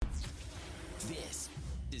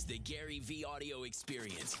is the Gary V audio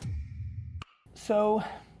experience. So,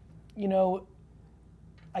 you know,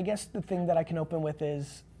 I guess the thing that I can open with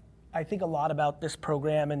is I think a lot about this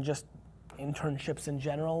program and just internships in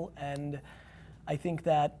general, and I think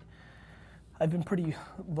that I've been pretty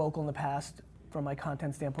vocal in the past from my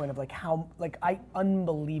content standpoint of like how, like I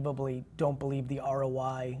unbelievably don't believe the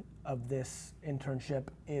ROI of this internship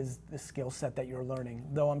is the skill set that you're learning.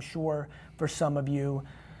 Though I'm sure for some of you,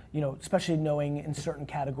 you know, especially knowing in certain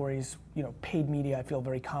categories, you know, paid media I feel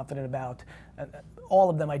very confident about. All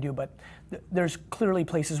of them I do, but there's clearly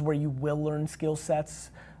places where you will learn skill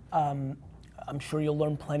sets. I'm sure you'll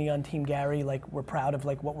learn plenty on Team Gary, like we're proud of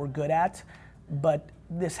like what we're good at, but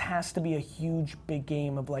this has to be a huge, big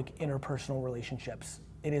game of like interpersonal relationships.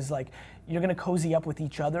 It is like, you're gonna cozy up with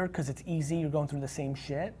each other because it's easy, you're going through the same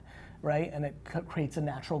shit, right? And it creates a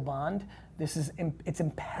natural bond. It's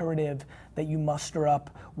imperative that you muster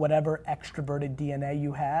up whatever extroverted DNA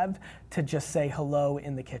you have to just say hello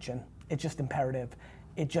in the kitchen. It's just imperative.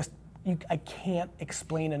 I can't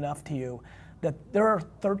explain enough to you that there are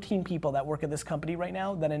 13 people that work at this company right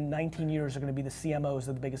now that in 19 years are gonna be the CMOs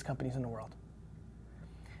of the biggest companies in the world.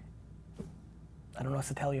 I don't know what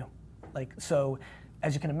to tell you. Like, so,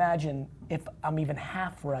 as you can imagine, if I'm even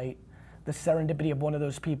half right, the serendipity of one of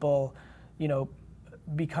those people, you know,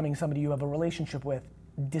 becoming somebody you have a relationship with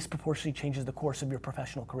disproportionately changes the course of your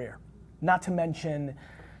professional career. Not to mention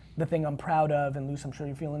the thing I'm proud of, and Luce, I'm sure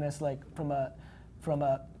you're feeling this, like from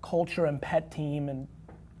a culture and pet team and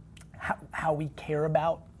how we care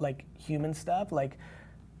about like human stuff. Like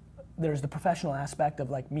there's the professional aspect of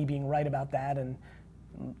like me being right about that, and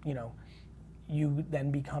you know, you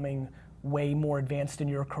then becoming way more advanced in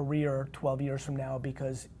your career 12 years from now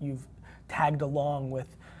because you've tagged along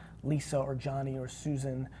with Lisa or Johnny or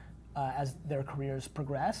Susan as their careers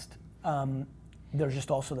progressed. There's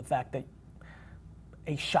just also the fact that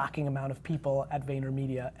a shocking amount of people at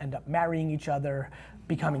VaynerMedia end up marrying each other,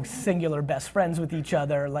 becoming singular best friends with each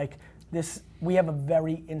other. Like this, we have a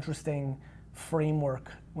very interesting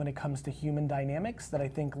framework when it comes to human dynamics that I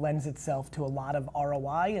think lends itself to a lot of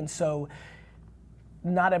ROI. And so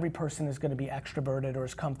not every person is going to be extroverted or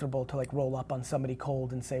is comfortable to like roll up on somebody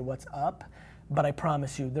cold and say what's up. But I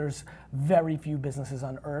promise you, there's very few businesses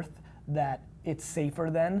on earth that it's safer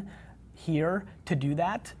than here to do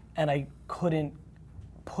that. And I couldn't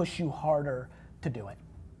push you harder to do it.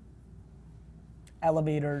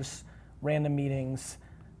 Elevators, random meetings,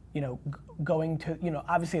 you know, going to, you know,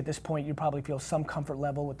 obviously at this point you probably feel some comfort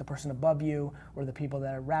level with the person above you or the people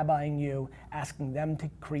that are rabbiing you, asking them to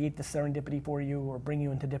create the serendipity for you or bring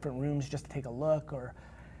you into different rooms just to take a look, or,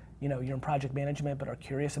 you know, you're in project management but are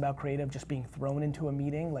curious about creative, just being thrown into a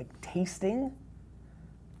meeting. Like tasting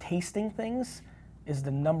things is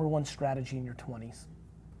the #1 strategy in your 20s.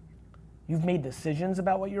 You've made decisions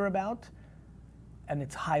about what you're about, and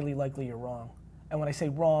it's highly likely you're wrong. And when I say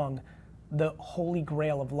wrong, the holy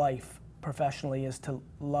grail of life professionally is to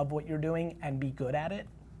love what you're doing and be good at it.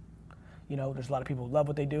 You know, there's a lot of people who love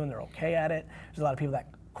what they do and they're okay at it. There's a lot of people that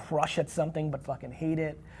crush at something but fucking hate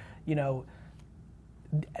it. You know,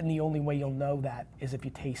 and the only way you'll know that is if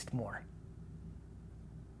you taste more.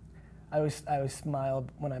 I always smile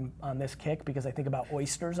when I'm on this kick because I think about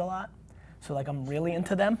oysters a lot. So like I'm really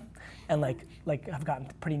into them, and like I've gotten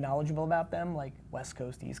pretty knowledgeable about them, like West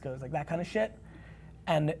Coast, East Coast, like that kind of shit.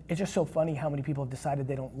 And it's just so funny how many people have decided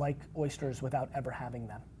they don't like oysters without ever having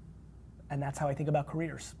them. And that's how I think about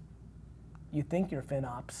careers. You think you're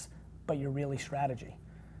FinOps, but you're really strategy.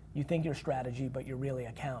 You think you're strategy, but you're really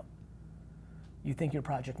account. You think you're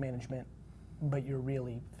project management, but you're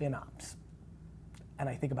really FinOps. And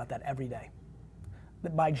I think about that every day.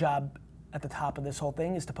 My job at the top of this whole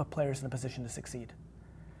thing is to put players in a position to succeed.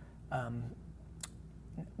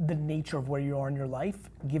 The nature of where you are in your life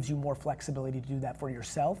gives you more flexibility to do that for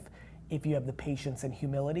yourself if you have the patience and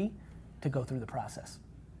humility to go through the process.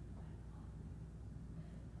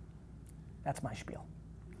 That's my spiel.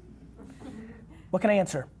 What can I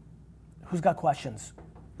answer? Who's got questions?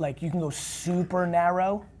 Like, you can go super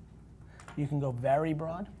narrow, you can go very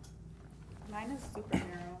broad. Mine is super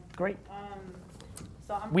narrow. Great.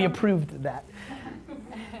 We approved that.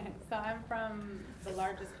 So I'm from the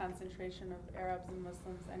largest concentration of Arabs and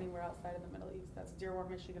Muslims anywhere outside of the Middle East. That's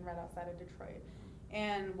Dearborn, Michigan, right outside of Detroit.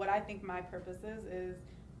 And what I think my purpose is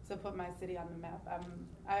to put my city on the map.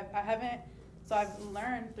 I've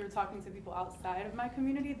learned through talking to people outside of my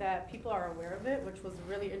community that people are aware of it, which was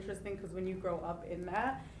really interesting because when you grow up in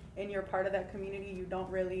that and you're part of that community, you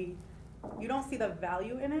don't see the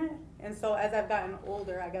value in it. And so as I've gotten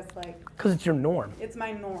older, I guess like... Because it's your norm. It's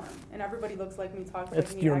my norm. And everybody looks like me, talks like me,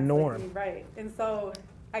 it's your norm. like me, right. And so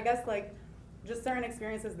I guess like just certain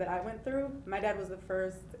experiences that I went through. My dad was the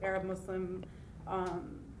first Arab Muslim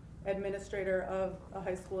administrator of a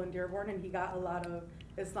high school in Dearborn, and he got a lot of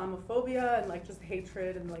Islamophobia and like just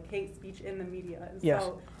hatred and like hate speech in the media. And yes.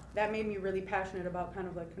 so that made me really passionate about kind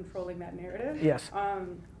of like controlling that narrative. Yes.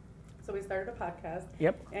 So we started a podcast.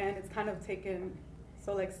 Yep. And it's kind of taken,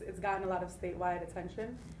 so like it's gotten a lot of statewide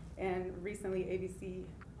attention. And recently ABC,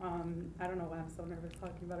 I don't know why I'm so nervous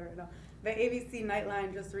talking about it right now, but ABC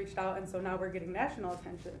Nightline just reached out, and so now we're getting national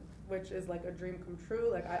attention, which is like a dream come true.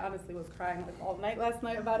 Like I honestly was crying like all night last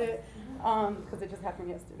night about it, because it just happened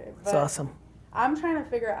yesterday. That's awesome. I'm trying to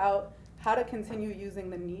figure out how to continue using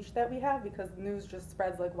the niche that we have, because news just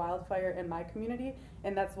spreads like wildfire in my community,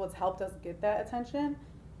 and that's what's helped us get that attention.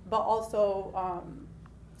 But also,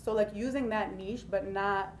 so like using that niche, but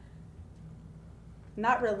not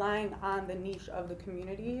relying on the niche of the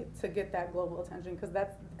community to get that global attention, because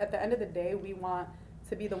that's, at the end of the day, we want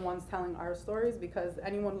to be the ones telling our stories, because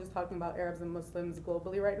anyone who's talking about Arabs and Muslims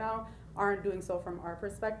globally right now aren't doing so from our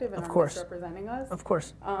perspective and are misrepresenting us. Of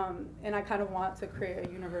course. And I kind of want to create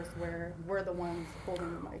a universe where we're the ones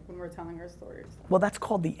holding the mic when we're telling our stories. Well, that's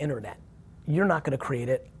called the internet. You're not going to create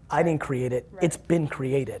it. I didn't create it. Right. It's been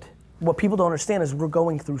created. What people don't understand is we're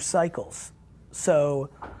going through cycles. So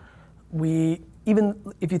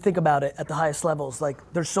even if you think about it at the highest levels, like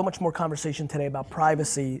there's so much more conversation today about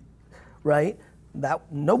privacy, right?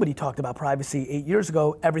 That nobody talked about privacy 8 years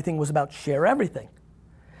ago. Everything was about share everything.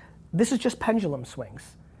 This is just pendulum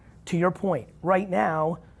swings. To your point, right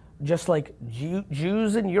now, just like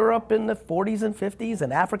Jews in Europe in the 40s and 50s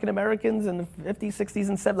and African Americans in the 50s, 60s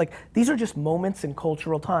and 70s, like these are just moments in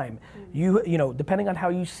cultural time. You know, depending on how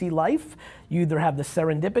you see life, you either have the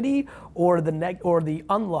serendipity or the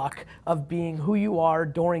unluck of being who you are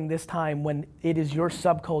during this time when it is your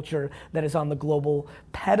subculture that is on the global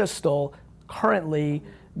pedestal currently,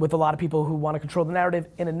 with a lot of people who want to control the narrative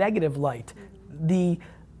in a negative light.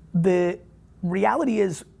 The reality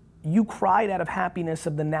is, you cried out of happiness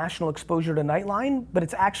of the national exposure to Nightline, but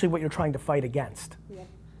it's actually what you're trying to fight against. Yeah.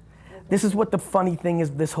 This is what the funny thing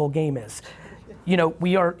is, this whole game is. You know,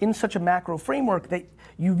 we are in such a macro framework that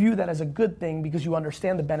you view that as a good thing because you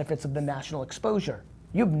understand the benefits of the national exposure.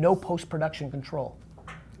 You have no post-production control.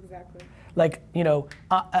 Exactly. Like, you know,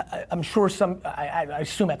 I'm sure I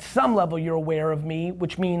assume at some level you're aware of me,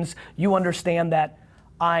 which means you understand that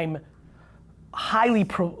I'm highly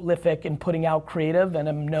prolific in putting out creative and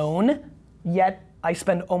am known, yet I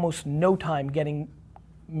spend almost no time getting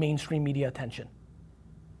mainstream media attention.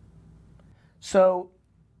 So,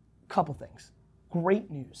 couple things. Great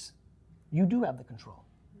news. You do have the control.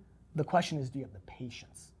 The question is, do you have the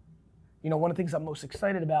patience? You know, one of the things I'm most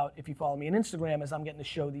excited about, if you follow me on Instagram, is I'm getting to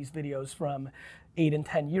show these videos from 8 and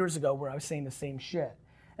 10 years ago where I was saying the same shit.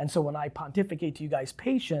 And so when I pontificate to you guys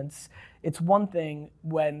patience, it's one thing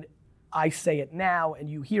when I say it now and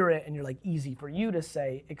you hear it and you're like, easy for you to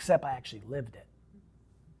say, except I actually lived it.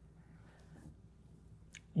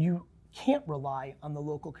 You can't rely on the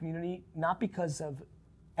local community, not because of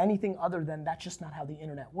anything other than that's just not how the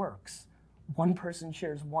internet works. One person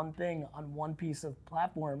shares one thing on one piece of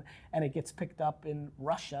platform and it gets picked up in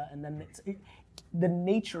Russia, and then the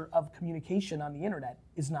nature of communication on the internet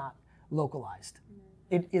is not localized.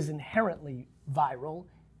 It is inherently viral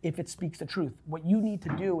if it speaks the truth. What you need to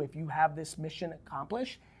do if you have this mission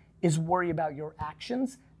accomplished is worry about your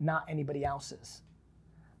actions, not anybody else's.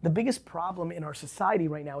 The biggest problem in our society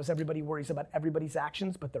right now is everybody worries about everybody's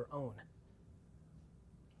actions but their own.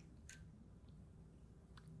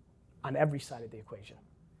 On every side of the equation.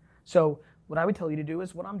 So what I would tell you to do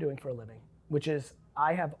is what I'm doing for a living, which is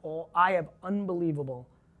I have unbelievable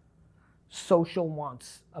social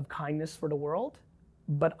wants of kindness for the world,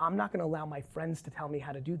 but I'm not gonna allow my friends to tell me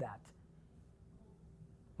how to do that.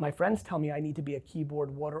 My friends tell me I need to be a keyboard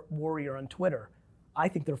warrior on Twitter. I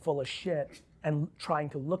think they're full of shit and trying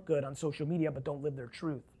to look good on social media but don't live their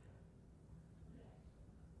truth.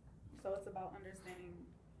 So it's about understanding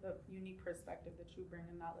the unique perspective that you bring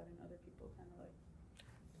and not letting other people kind of like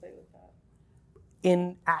play with that.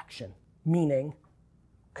 In action, meaning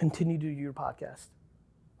continue to do your podcast,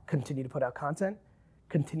 continue to put out content,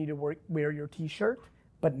 continue to wear your t-shirt,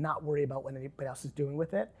 but not worry about what anybody else is doing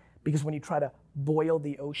with it, because when you try to boil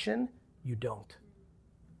the ocean, you don't.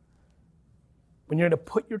 When you're gonna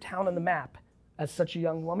put your town on the map as such a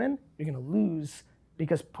young woman, you're gonna lose,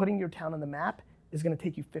 because putting your town on the map is gonna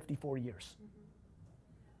take you 54 years.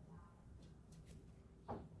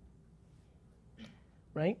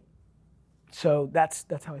 Right? So that's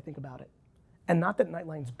how I think about it. And not that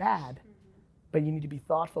Nightline's bad, but you need to be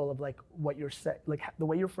thoughtful of like what you're the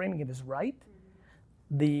way you're framing it is right.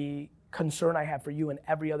 The concern I have for you and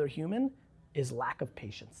every other human is lack of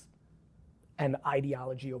patience and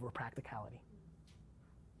ideology over practicality.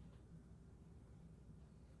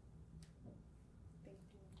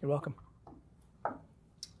 You're welcome.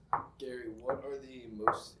 Gary, what are the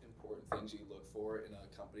most important things you look for in a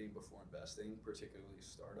company before investing, particularly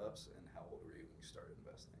startups, and how old were you when you started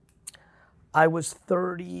investing? I was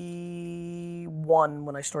 31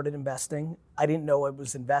 when I started investing. I didn't know I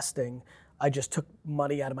was investing. I just took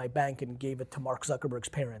money out of my bank and gave it to Mark Zuckerberg's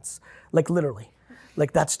parents. Like literally,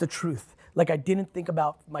 like that's the truth. Like I didn't think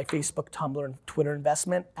about my Facebook, Tumblr, and Twitter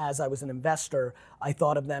investment as I was an investor. I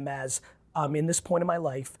thought of them as, in this point in my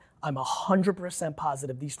life, I'm 100%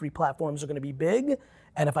 positive these 3 platforms are gonna be big,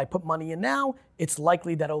 and if I put money in now, it's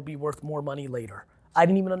likely that it'll be worth more money later. I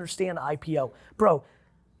didn't even understand IPO. Bro,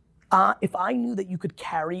 if I knew that you could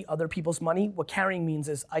carry other people's money, what carrying means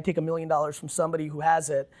is I take $1 million from somebody who has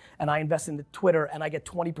it and I invest into Twitter and I get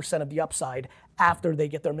 20% of the upside after they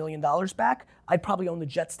get their $1 million back, I'd probably own the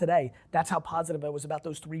Jets today. That's how positive I was about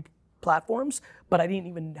those 3 platforms, but I didn't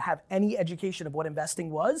even have any education of what investing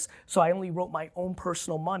was, so I only wrote my own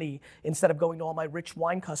personal money. Instead of going to all my rich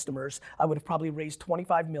wine customers, I would have probably raised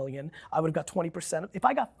 25 million. I would have got 20%. If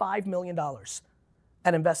I got $5 million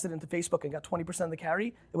and invested into Facebook and got 20% of the carry,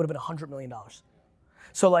 it would have been $100 million.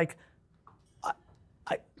 So like,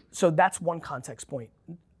 so that's one context point.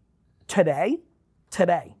 Today,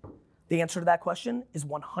 the answer to that question is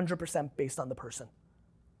 100% based on the person.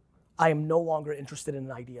 I am no longer interested in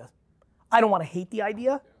an idea. I don't want to hate the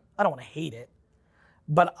idea. I don't want to hate it.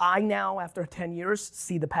 But I now, after 10 years,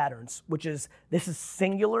 see the patterns, which is, this is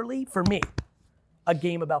singularly, for me, a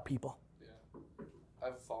game about people. Yeah. I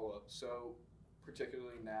have a follow-up. So,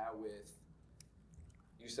 particularly now with,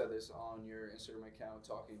 you said this on your Instagram account,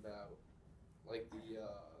 talking about like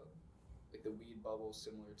the weed bubble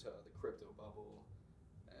similar to the crypto bubble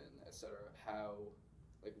and et cetera. How,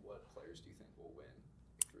 like what players do you think will win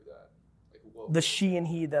through that? Like what The she and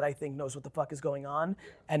he that I think knows what the fuck is going on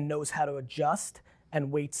and knows how to adjust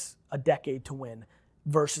and waits a decade to win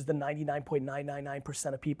versus the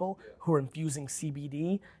 99.999% of people who are infusing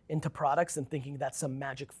CBD into products and thinking that's some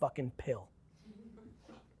magic fucking pill.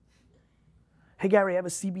 Hey Gary, I have a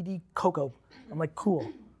CBD cocoa. I'm like,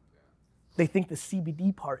 cool. They think the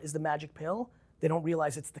CBD part is the magic pill. They don't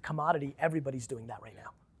realize it's the commodity. Everybody's doing that right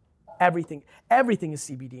now. Everything is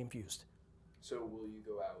CBD infused. So will you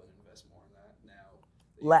go out and invest more in that now?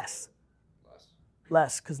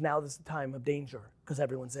 Less, because now is the time of danger, because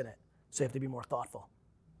everyone's in it. So you have to be more thoughtful.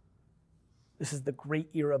 This is the great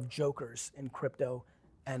era of jokers in crypto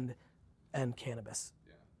and cannabis.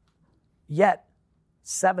 Yeah. Yet,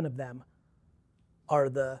 7 of them are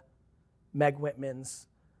the Meg Whitmans,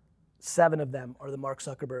 7 of them are the Mark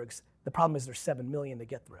Zuckerbergs. The problem is there's 7 million to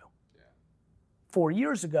get through. Yeah. 4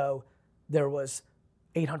 years ago, there was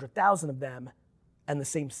 800,000 of them, and the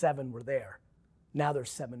same 7 were there. Now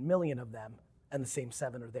there's 7 million of them, and the same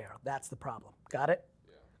 7 are there. That's the problem. Got it?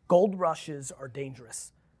 Yeah. Gold rushes are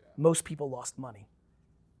dangerous. Yeah. Most people lost money.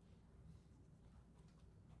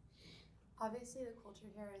 Obviously, the culture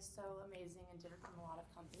here is so amazing and different from a lot of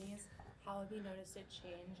companies. How have you noticed it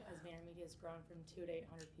change as VaynerMedia has grown from 2 to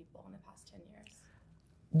 800 people in the past 10 years?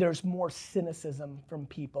 There's more cynicism from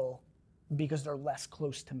people because they're less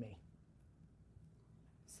close to me.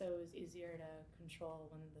 So it was easier to control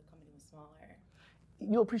when the company was smaller.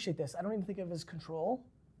 You'll appreciate this. I don't even think of it as control.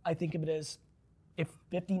 I think of it as if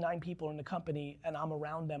 59 people are in the company and I'm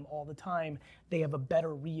around them all the time, they have a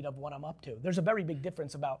better read of what I'm up to. There's a very big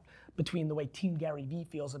difference between the way Team Gary Vee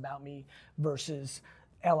feels about me versus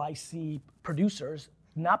LIC producers,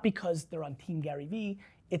 not because they're on Team Gary Vee,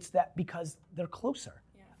 it's that because they're closer.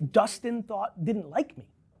 Yeah. Dustin didn't like me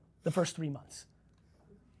the first 3 months.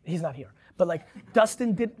 He's not here. But like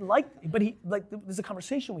Dustin didn't like, but there's a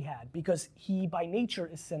conversation we had because he by nature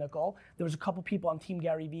is cynical. There was a couple people on Team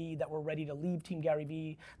Gary Vee that were ready to leave Team Gary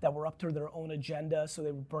Vee that were up to their own agenda, so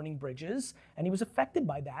they were burning bridges, and he was affected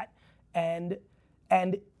by that. And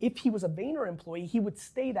if he was a Vayner employee, he would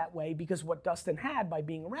stay that way because what Dustin had by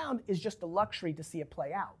being around is just the luxury to see it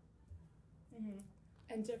play out. Mm-hmm.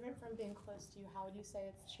 And different from being close to you, how would you say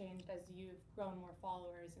it's changed as you've grown more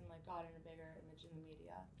followers and like gotten a bigger image in the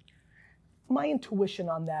media? My intuition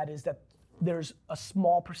on that is that there's a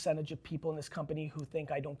small percentage of people in this company who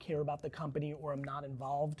think I don't care about the company or I'm not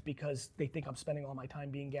involved because they think I'm spending all my time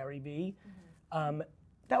being Gary Vee. Mm-hmm.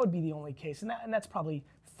 That would be the only case, and that's probably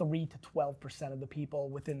 3 to 12% of the people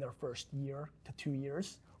within their first year to 2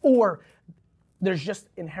 years. Or there's just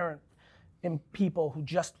inherent in people who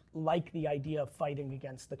just like the idea of fighting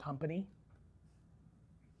against the company.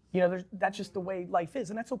 You know, that's just the way life is,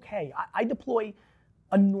 and that's okay. I deploy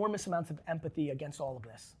enormous amounts of empathy against all of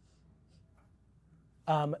this.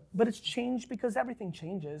 But it's changed because everything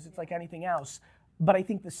changes. It's like anything else. But I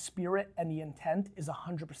think the spirit and the intent is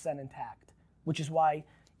 100% intact, which is why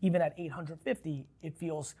even at 850, it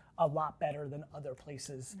feels a lot better than other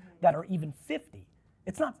places that are even 50.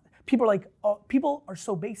 It's not, people are like, oh, people are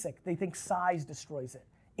so basic, they think size destroys it.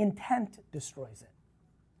 Intent destroys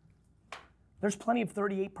it. There's plenty of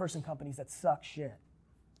 38-person companies that suck shit.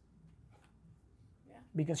 Yeah.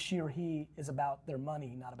 Because she or he is about their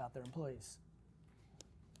money, not about their employees.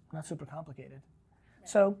 Not super complicated. Yeah.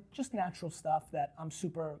 So just natural stuff that I'm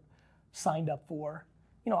super signed up for.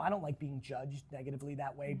 You know, I don't like being judged negatively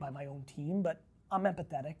that way by my own team, but I'm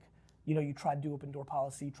empathetic. You know, you try to do open door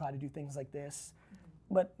policy, try to do things like this.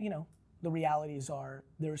 But, you know, the realities are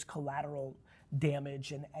there's collateral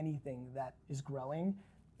damage in anything that is growing.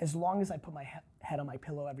 As long as I put my head on my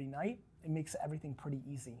pillow every night, it makes everything pretty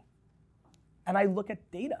easy. And I look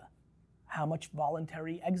at data. How much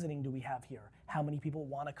voluntary exiting do we have here? How many people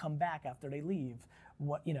want to come back after they leave?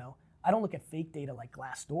 What, you know, I don't look at fake data like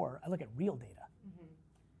Glassdoor. I look at real data.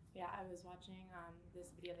 Yeah, I was watching this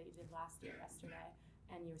video that you did yesterday,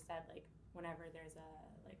 and you said like whenever there's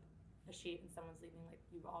a sheet and someone's leaving, like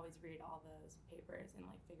you always read all those papers and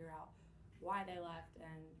like figure out why they left,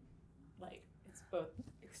 and like it's both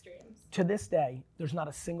extremes. To this day, there's not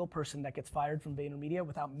a single person that gets fired from VaynerMedia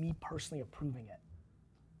without me personally approving it.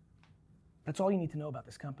 That's all you need to know about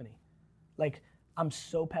this company. Like, I'm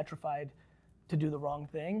so petrified to do the wrong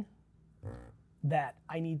thing that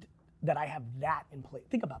I have that in place.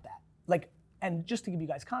 Think about that. Like, and just to give you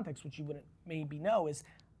guys context, which you wouldn't maybe know, is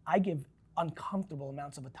I give uncomfortable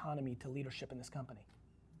amounts of autonomy to leadership in this company.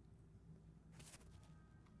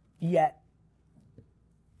 Yet,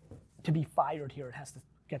 to be fired here, it has to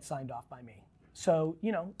get signed off by me. So,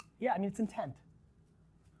 you know, yeah, I mean, it's intent.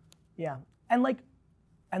 Yeah, and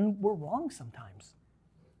we're wrong sometimes.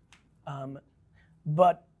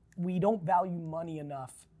 But we don't value money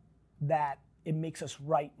enough that it makes us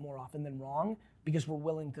right more often than wrong, because we're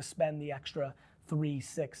willing to spend the extra 3,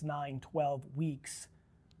 6, 9, 12 weeks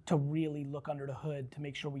to really look under the hood to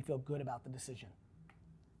make sure we feel good about the decision.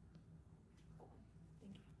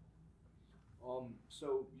 Thank you.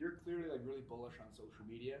 So you're clearly like really bullish on social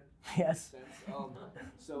media. Yes. Makes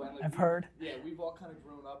sense. And like I've heard. Yeah, we've all kind of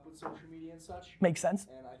grown up with social media and such. Makes sense.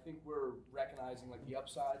 And I think we're recognizing like the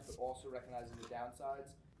upsides, but also recognizing the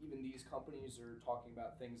downsides. Even these companies are talking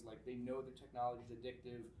about things like they know their technology is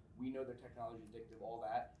addictive. We know their technology is addictive, all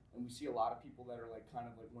that. And we see a lot of people that are like kind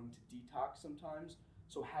of like wanting to detox sometimes.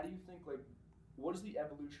 So how do you think, like, what does the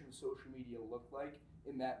evolution of social media look like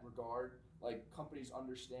in that regard? Like companies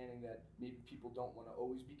understanding that maybe people don't want to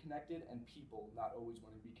always be connected, and people not always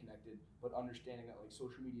want to be connected, but understanding that like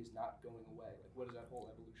social media is not going away. Like, what does that whole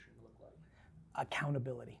evolution look like?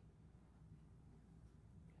 Accountability.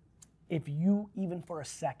 If you even for a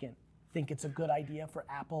second think it's a good idea for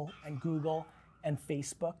Apple and Google and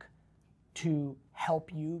Facebook to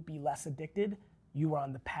help you be less addicted, you are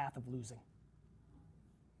on the path of losing.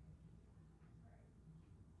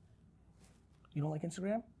 You don't like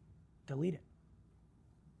Instagram? Delete it.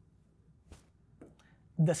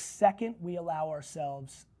 The second we allow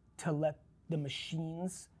ourselves to let the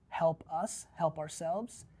machines help us help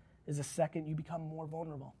ourselves is the second you become more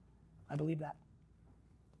vulnerable. I believe that.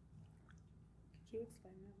 Could you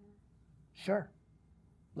explain that more? Sure.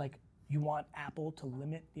 Like, you want Apple to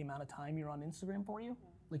limit the amount of time you're on Instagram for you?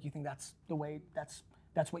 Like, you think that's the way, that's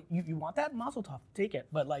what you want that? Mazel tov, take it.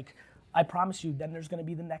 But like, I promise you, then there's gonna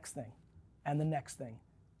be the next thing, and the next thing,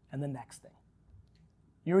 and the next thing.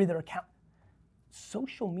 You're either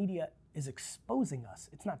social media is exposing us.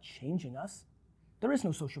 It's not changing us. There is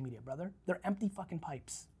no social media, brother. They're empty fucking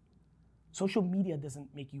pipes. Social media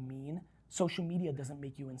doesn't make you mean. Social media doesn't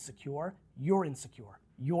make you insecure. You're insecure.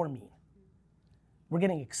 You're mean. We're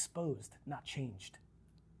getting exposed, not changed.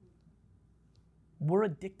 We're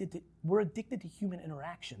addicted to human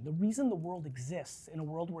interaction. The reason the world exists in a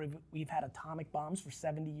world where we've had atomic bombs for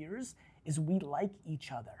 70 years is we like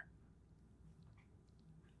each other.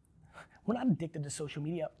 We're not addicted to social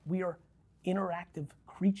media. We are interactive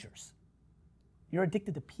creatures. You're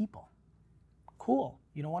addicted to people. Cool.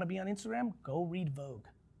 You don't want to be on Instagram? Go read Vogue.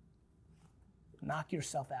 Knock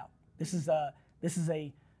yourself out. This is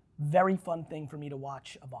a very fun thing for me to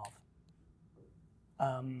watch evolve.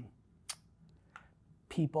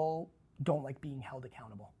 People don't like being held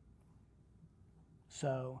accountable.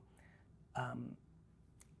 So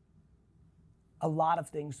a lot of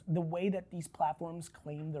things, the way that these platforms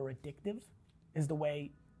claim they're addictive is the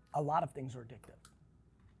way a lot of things are addictive.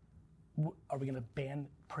 Are we gonna ban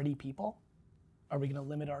pretty people? Are we gonna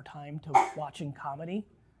limit our time to watching comedy?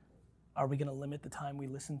 Are we gonna limit the time we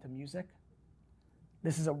listen to music?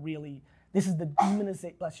 This is the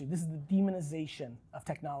demonization of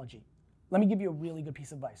technology. Let me give you a really good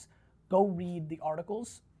piece of advice. Go read the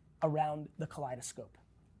articles around the kaleidoscope.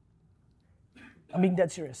 I'm being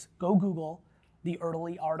dead serious. Go Google the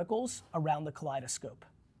early articles around the kaleidoscope.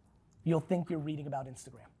 You'll think you're reading about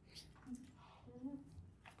Instagram.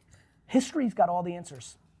 History's got all the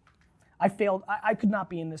answers. I could not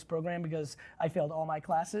be in this program because I failed all my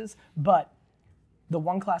classes, but the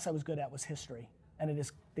one class I was good at was history, and it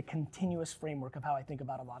is the continuous framework of how I think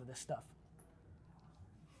about a lot of this stuff.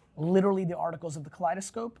 Literally, the articles of the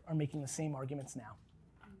kaleidoscope are making the same arguments now.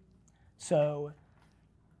 So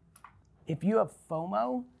if you have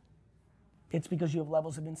FOMO, it's because you have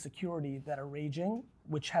levels of insecurity that are raging,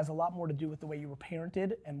 which has a lot more to do with the way you were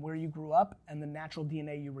parented and where you grew up and the natural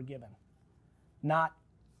DNA you were given, not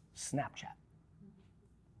Snapchat.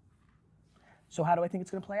 So how do I think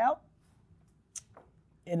it's going to play out?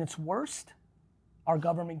 In its worst, our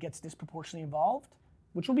government gets disproportionately involved,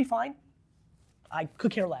 which will be fine. I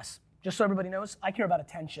could care less. Just so everybody knows, I care about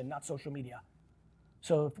attention, not social media.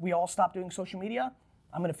 So if we all stop doing social media,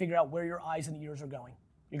 I'm going to figure out where your eyes and ears are going.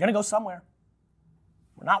 You're going to go somewhere.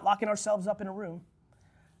 We're not locking ourselves up in a room.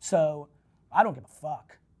 So I don't give a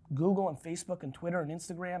fuck. Google and Facebook and Twitter and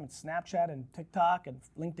Instagram and Snapchat and TikTok and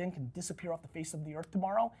LinkedIn can disappear off the face of the earth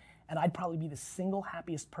tomorrow, and I'd probably be the single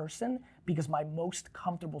happiest person because my most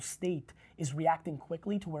comfortable state is reacting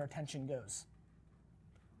quickly to where attention goes.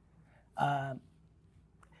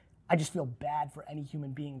 I just feel bad for any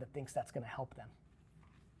human being that thinks that's going to help them,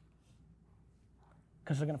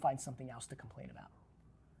 because they're going to find something else to complain about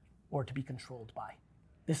or to be controlled by.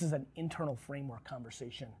 This is an internal framework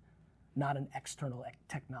conversation, not an external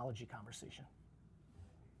technology conversation.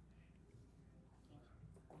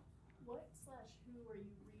 What/who are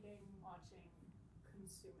you reading, watching,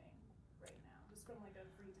 consuming right now? Just from like a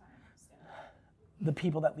free time standpoint. The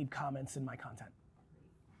people that leave comments in my content.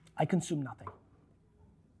 I consume nothing.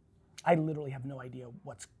 I literally have no idea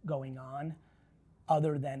what's going on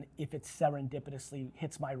other than if it serendipitously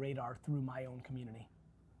hits my radar through my own community.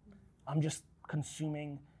 I'm just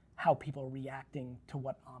consuming how people are reacting to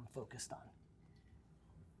what I'm focused on.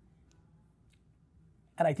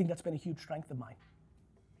 And I think that's been a huge strength of mine.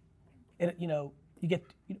 You get,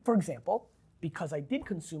 for example, because I did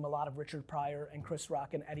consume a lot of Richard Pryor and Chris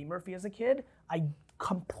Rock and Eddie Murphy as a kid, I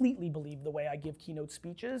completely believe the way I give keynote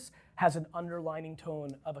speeches has an underlining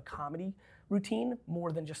tone of a comedy routine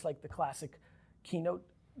more than just like the classic keynote,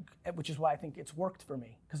 which is why I think it's worked for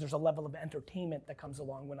me, because there's a level of entertainment that comes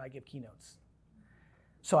along when I give keynotes.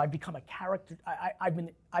 So I've become a character. I've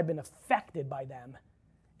been affected by them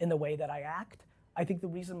in the way that I act. I think the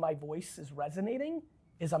reason my voice is resonating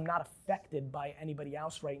is I'm not affected by anybody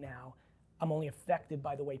else right now. I'm only affected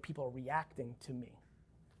by the way people are reacting to me,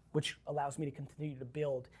 which allows me to continue to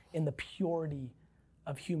build in the purity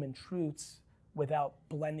of human truths without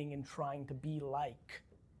blending and trying to be like.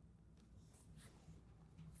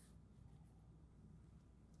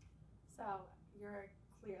 So you're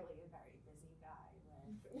clearly a very busy guy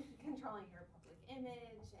with controlling your public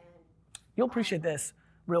image and... You'll appreciate this.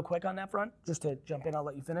 Real quick on that front, just to jump in, I'll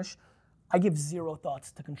let you finish. I give zero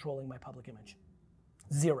thoughts to controlling my public image.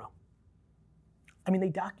 Zero. I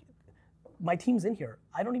mean, my team's in here.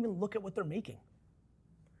 I don't even look at what they're making.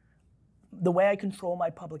 The way I control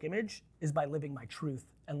my public image is by living my truth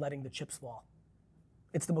and letting the chips fall.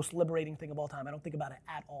 It's the most liberating thing of all time. I don't think about it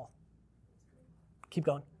at all. Keep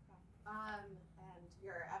going. And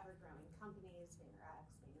your ever-growing companies,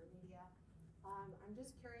 VaynerMedia. I'm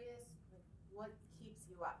just curious, what keeps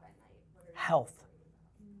you up at night? What are you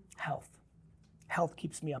Health. Health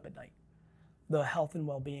keeps me up at night. The health and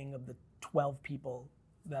well-being of the 12 people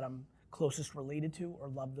that I'm closest related to or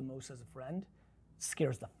love the most as a friend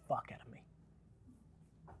scares the fuck out of me.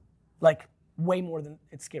 Like, way more than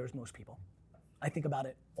it scares most people. I think about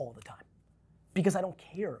it all the time because I don't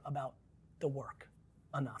care about the work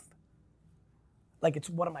enough. Like, it's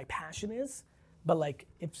what my passion is, but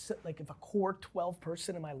if a core 12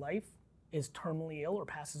 person in my life is terminally ill or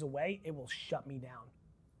passes away, it will shut me down.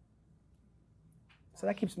 So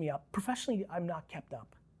that keeps me up. Professionally, I'm not kept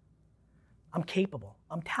up. I'm capable,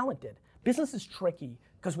 I'm talented. Business is tricky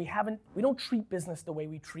because we don't treat business the way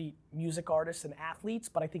we treat music artists and athletes,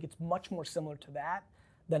 but I think it's much more similar to that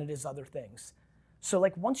than it is other things. So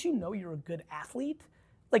once you know you're a good athlete,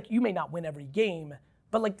 you may not win every game,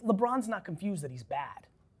 but LeBron's not confused that he's bad.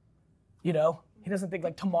 He doesn't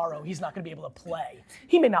think tomorrow he's not gonna be able to play.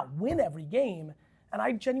 He may not win every game, and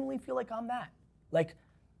I genuinely feel like I'm that.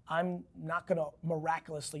 I'm not gonna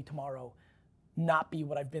miraculously tomorrow not be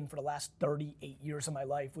what I've been for the last 38 years of my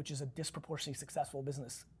life, which is a disproportionately successful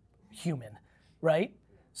business human. right?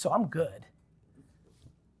 So I'm good.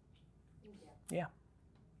 Yeah.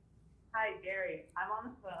 Hi, Gary. I'm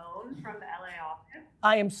on the phone from the LA office.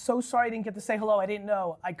 I am so sorry I didn't get to say hello. I didn't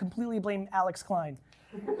know. I completely blame Alex Klein.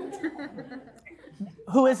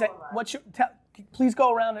 Who is it? What's your? Please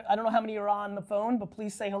go around. I don't know how many are on the phone, but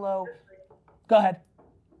please say hello. Go ahead.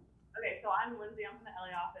 Okay, so I'm Lindsay. I'm from the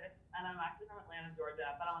LA office, and I'm actually from Atlanta,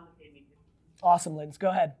 Georgia, but I'm on the paid media. Awesome, Linz. Go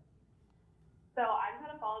ahead. So I just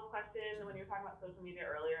had a follow-up question when you were talking about social media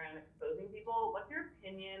earlier and exposing people. What's your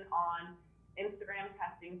opinion on Instagram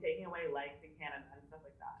testing, taking away likes in Canada and stuff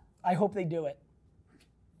like that? I hope they do it.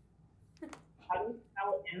 How do you think that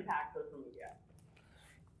will impact social media?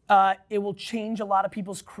 It will change a lot of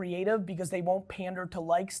people's creative because they won't pander to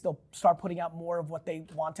likes. They'll start putting out more of what they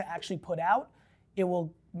want to actually put out. It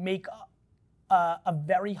will make a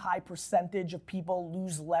very high percentage of people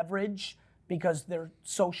lose leverage because their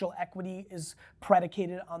social equity is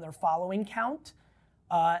predicated on their following count.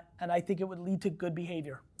 And I think it would lead to good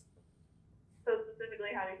behavior. So specifically,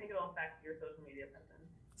 how do you think it will affect your social media presence?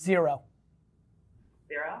 Zero.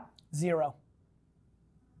 Zero? Zero.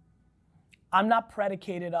 I'm not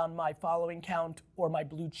predicated on my following count or my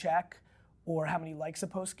blue check or how many likes a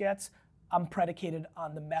post gets. I'm predicated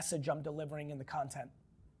on the message I'm delivering in the content.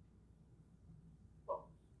 Cool.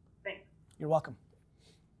 Thanks. You're welcome.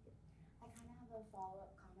 I kind of have a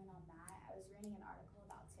follow-up comment on that. I was reading an article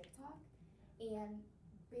about TikTok, and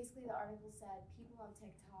basically the article said people on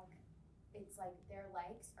TikTok, it's like their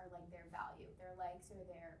likes are like their value. Their likes are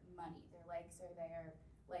their money. Their likes are their,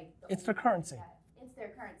 like, It's their currency. It's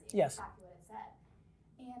their currency. Yes. Exactly what it said.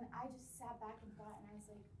 And I just sat back and thought, and I was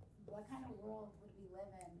like, what kind of world would we live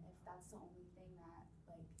in if that's the only thing that,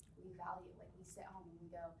 like, we value? Like, we sit home and we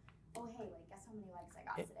go, oh, hey, like, guess how many likes I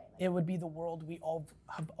got today? Like, It would be the world we all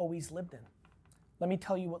have always lived in. Let me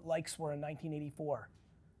tell you what likes were in 1984.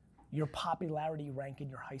 Your popularity rank in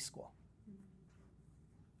your high school.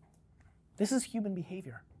 This is human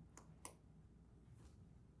behavior.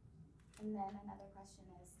 And then another question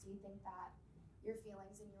is, do you think that your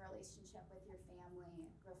feelings in your relationship with your family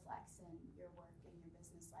reflects in your work and your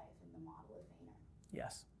business life and the model of Vayner?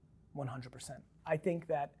 Yes, 100%. I think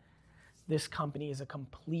that this company is a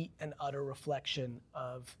complete and utter reflection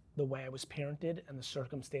of the way I was parented and the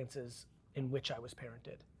circumstances in which I was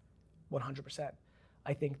parented. 100%.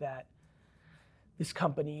 I think that this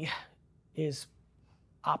company is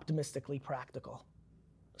optimistically practical.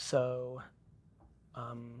 So,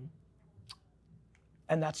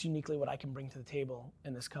 and that's uniquely what I can bring to the table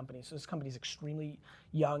in this company. So this company is extremely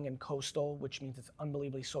young and coastal, which means it's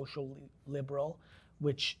unbelievably socially liberal,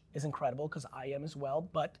 which is incredible because I am as well,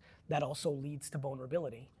 but that also leads to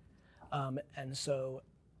vulnerability. And so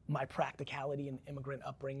my practicality and immigrant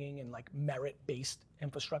upbringing and like merit-based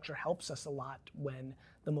infrastructure helps us a lot when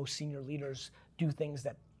the most senior leaders do things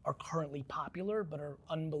that are currently popular but are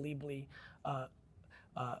unbelievably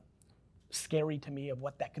scary to me of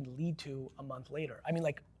what that could lead to a month later. I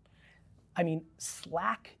mean,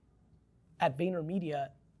 Slack at VaynerMedia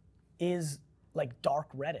is like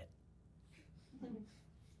dark Reddit.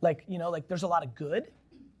 Like, you know, like there's a lot of good,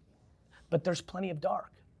 but there's plenty of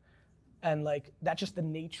dark. And like, that's just the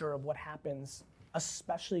nature of what happens,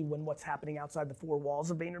 especially when what's happening outside the four walls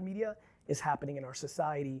of VaynerMedia is happening in our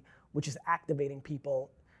society, which is activating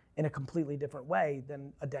people in a completely different way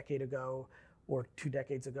than a decade ago or 2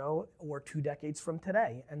 decades ago, or 2 decades from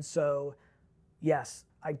today. And so, yes,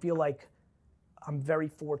 I feel like I'm very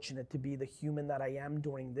fortunate to be the human that I am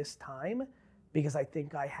during this time because I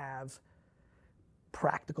think I have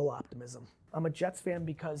practical optimism. I'm a Jets fan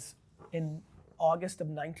because in August of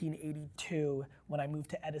 1982, when I moved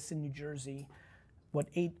to Edison, New Jersey, what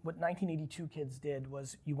 1982 kids did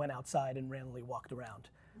was you went outside and randomly walked around.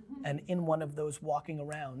 And in one of those walking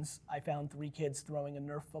arounds, I found 3 kids throwing a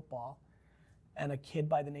Nerf football. And a kid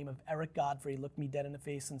by the name of Eric Godfrey looked me dead in the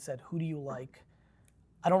face and said, "Who do you like?"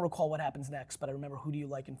 I don't recall what happens next, but I remember, "Who do you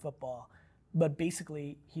like in football?" But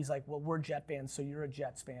basically, he's like, "Well, we're Jet fans, so you're a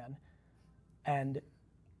Jets fan." And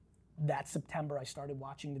that September, I started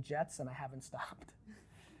watching the Jets, and I haven't stopped.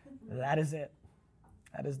 That is it.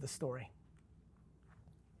 That is the story.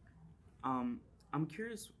 I'm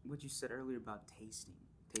curious what you said earlier about tasting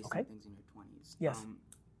Okay. things in your 20s. Yes.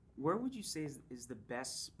 Where would you say is the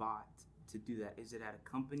best spot to do that? Is it at a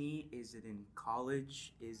company? Is it in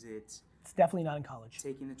college? Is it It's definitely not in college.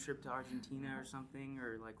 taking a trip to Argentina or something,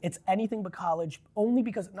 or like? It's anything but college, only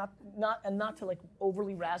because not to like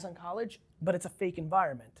overly razz on college, but it's a fake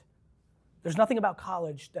environment. There's nothing about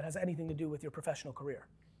college that has anything to do with your professional career.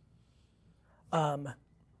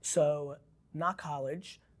 So not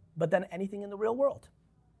college, but then anything in the real world.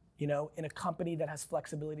 You know, in a company that has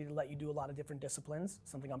flexibility to let you do a lot of different disciplines,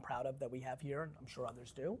 something I'm proud of that we have here, and I'm sure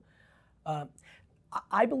others do.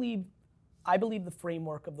 I believe the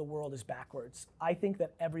framework of the world is backwards. I think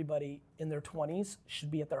that everybody in their 20s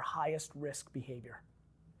should be at their highest risk behavior.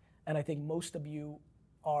 And I think most of you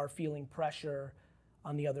are feeling pressure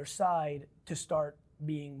on the other side to start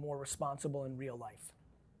being more responsible in real life.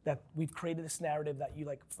 That we've created this narrative that you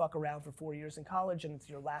like fuck around for 4 years in college and it's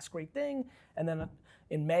your last great thing, and then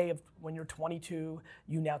in May of when you're 22,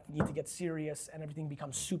 you now need to get serious and everything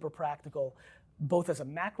becomes super practical, both as a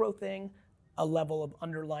macro thing, a level of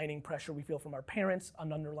underlining pressure we feel from our parents,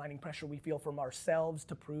 an underlining pressure we feel from ourselves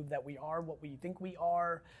to prove that we are what we think we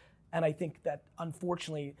are. And I think that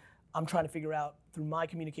unfortunately, I'm trying to figure out through my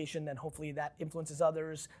communication, and hopefully that influences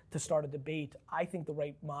others to start a debate. I think the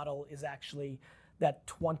right model is actually that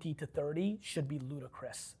 20 to 30 should be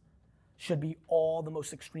ludicrous. Should be all the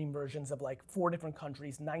most extreme versions of like 4 different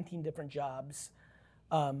countries, 19 different jobs,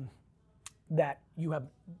 that you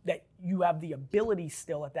have the ability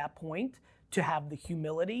still at that point to have the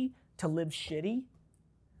humility to live shitty,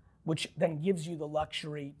 which then gives you the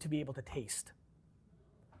luxury to be able to taste.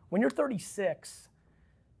 When you're 36,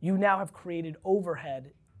 you now have created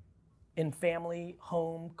overhead in family,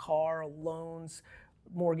 home, car, loans,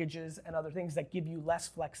 mortgages, and other things that give you less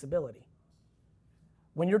flexibility.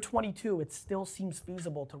 When you're 22, it still seems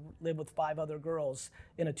feasible to live with 5 other girls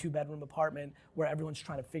in a 2-bedroom apartment where everyone's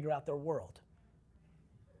trying to figure out their world.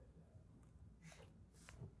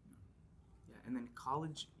 Yeah, and then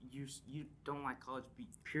college, you don't like college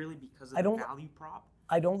purely because of the value prop?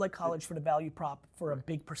 I don't like college for the value prop for a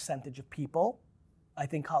big percentage of people. I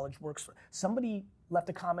think college works for, somebody left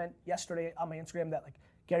a comment yesterday on my Instagram that like,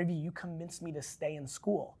 Gary Vee, you convinced me to stay in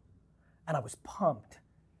school. And I was pumped.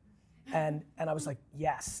 And I was like,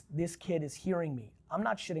 yes, this kid is hearing me. I'm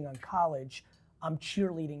not shitting on college, I'm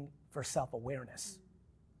cheerleading for self-awareness.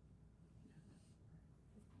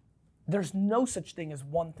 There's no such thing as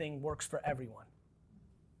one thing works for everyone.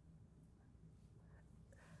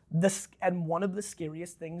 And one of the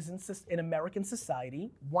scariest things in American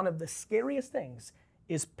society, one of the scariest things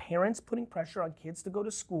is parents putting pressure on kids to go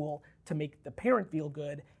to school to make the parent feel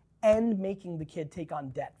good and making the kid take on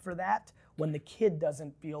debt for that when the kid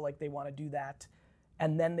doesn't feel like they want to do that.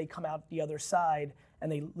 And then they come out the other side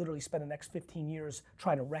and they literally spend the next 15 years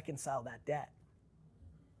trying to reconcile that debt.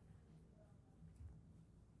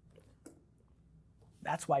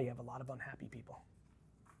 That's why you have a lot of unhappy people.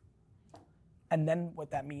 And then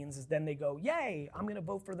what that means is then they go, yay, I'm going to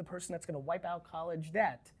vote for the person that's going to wipe out college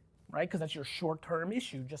debt, right? Because that's your short-term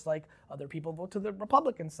issue, just like other people vote to the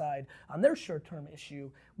Republican side on their short-term issue,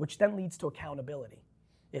 which then leads to accountability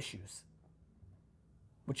issues,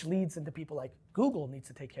 which leads into people like, Google needs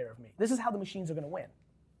to take care of me. This is how the machines are going to win.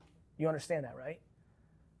 You understand that, right?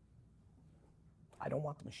 I don't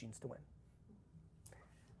want the machines to win.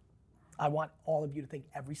 I want all of you to think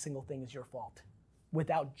every single thing is your fault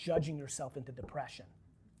without judging yourself into depression.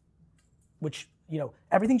 Which, you know,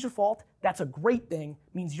 everything's your fault, that's a great thing,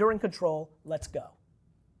 means you're in control, let's go.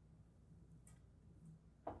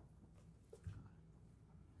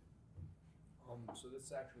 So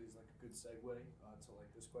this actually is like a good segue to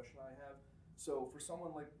like this question I have. So for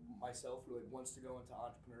someone like myself who like wants to go into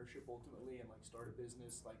entrepreneurship ultimately and like start a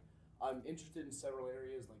business, like I'm interested in several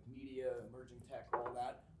areas like media, emerging tech, all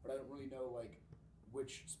that, but I don't really know like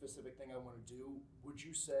which specific thing I want to do. Would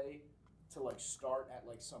you say to like start at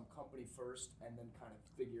like some company first and then kind of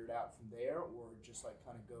figure it out from there, or just like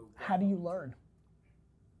kind of go? How do you learn?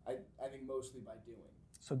 I think mostly by doing.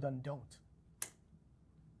 So then don't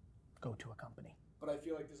go to a company. But I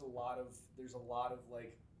feel like there's a lot of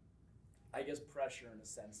like, I guess pressure in a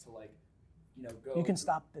sense to like, you know, go. You can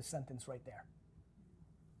stop this sentence right there.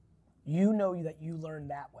 You know that you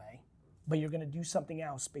learned that way, but you're going to do something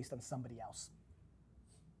else based on somebody else.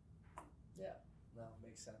 Yeah, no,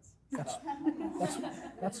 makes sense.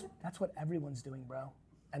 That's what everyone's doing, bro.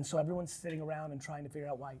 And so everyone's sitting around and trying to figure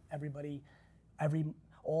out why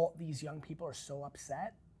all these young people are so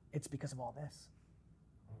upset. It's because of all this.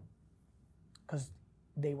 Because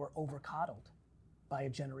they were over-coddled by a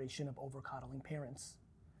generation of over-coddling parents.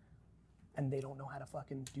 And they don't know how to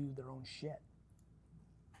fucking do their own shit.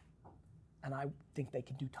 And I think they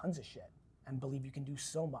can do tons of shit and believe you can do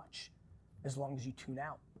so much as long as you tune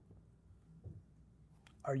out.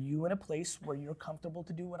 Are you in a place where you're comfortable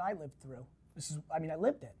to do what I lived through? I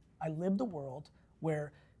lived it. I lived the world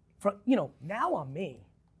where, now I'm me,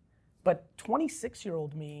 but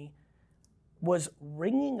 26-year-old me was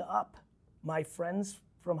ringing up my friends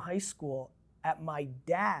from high school at my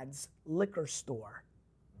dad's liquor store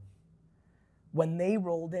when they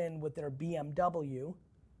rolled in with their BMW,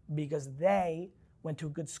 because they went to a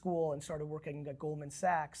good school and started working at Goldman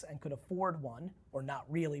Sachs and could afford one, or not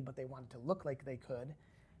really, but they wanted to look like they could.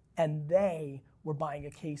 And they were buying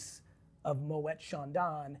a case of Moet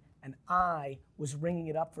Chandon, and I was ringing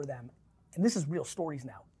it up for them. And this is real stories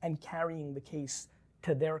now, and carrying the case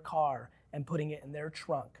to their car and putting it in their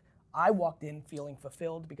trunk. I walked in feeling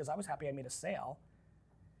fulfilled because I was happy I made a sale.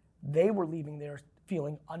 They were leaving there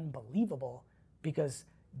feeling unbelievable because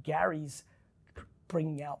Gary's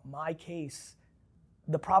bringing out my case.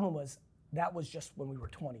 The problem was that was just when we were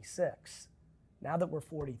 26. Now that we're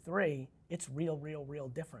 43, it's real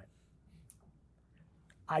different.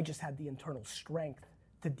 I just had the internal strength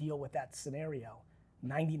to deal with that scenario.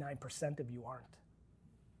 99% of you aren't.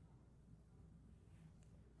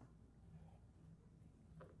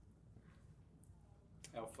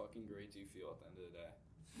 How fucking great do you feel at the end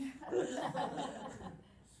of the day?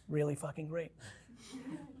 Really fucking great.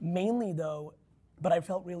 Mainly though, but I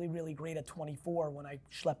felt really great at 24 when I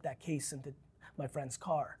schlepped that case into my friend's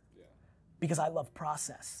car. Yeah. Because I love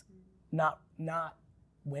process, not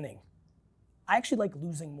winning. I actually like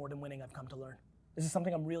losing more than winning, I've come to learn. This is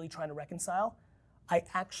something I'm really trying to reconcile. I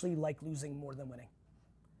actually like losing more than winning.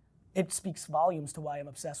 It speaks volumes to why I'm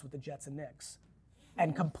obsessed with the Jets and Knicks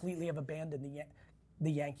and completely have abandoned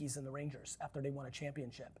the Yankees and the Rangers after they won a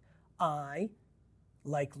championship. I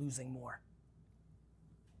like losing more.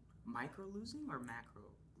 Micro losing or macro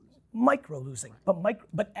losing? Micro losing,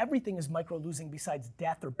 but everything is micro losing besides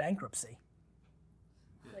death or bankruptcy.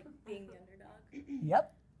 Like being the underdog.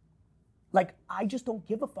 Yep. Like, I just don't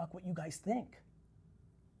give a fuck what you guys think.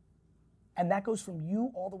 And that goes from you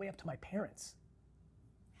all the way up to my parents.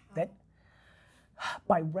 That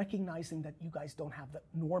by recognizing that you guys don't have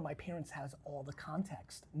nor my parents has all the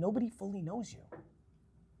context. Nobody fully knows you.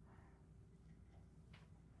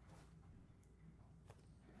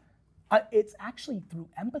 It's actually through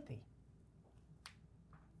empathy.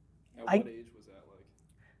 At what age was that like?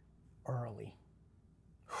 Early.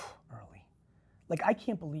 Like, I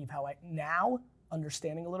can't believe how now,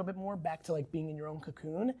 understanding a little bit more, back to like being in your own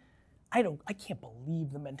cocoon, I can't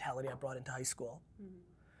believe the mentality I brought into high school. Mm-hmm.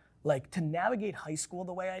 Like, to navigate high school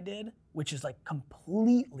the way I did, which is like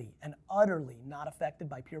completely and utterly not affected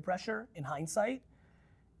by peer pressure in hindsight,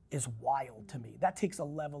 is wild to me. That takes a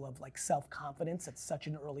level of like self-confidence at such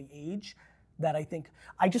an early age that I think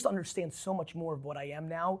I just understand so much more of what I am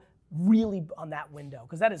now really on that window,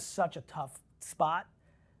 because that is such a tough spot.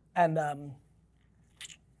 And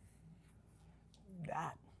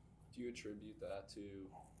that. Do you attribute that to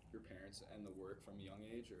your parents and the work from a young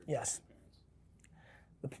age, or yes. Just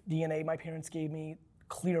your parents? The DNA my parents gave me,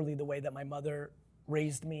 clearly the way that my mother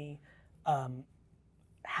raised me,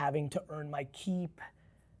 having to earn my keep,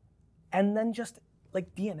 and then just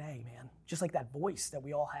like DNA, man, just like that voice that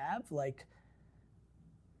we all have. Like,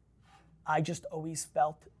 I just always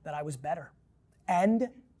felt that I was better. And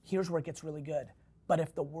here's where it gets really good. But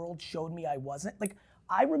if the world showed me I wasn't, like,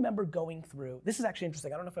 I remember going through, this is actually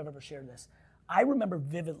interesting, I don't know if I've ever shared this. I remember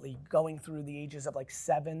vividly going through the ages of like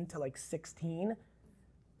 7 to like 16,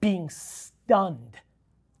 being stunned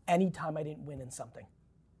anytime I didn't win in something.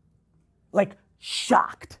 Like,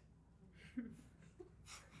 shocked.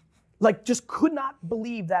 Like, just could not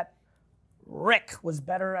believe that Rick was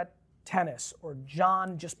better at tennis, or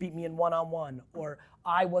John just beat me in one-on-one, or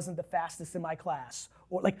I wasn't the fastest in my class,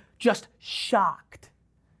 or like, just shocked.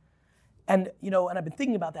 And, you know, and I've been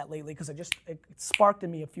thinking about that lately because it sparked in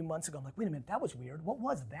me a few months ago. I'm like, wait a minute, that was weird. What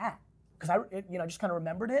was that? Because I just kind of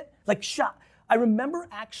remembered it. Like, I remember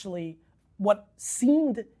actually what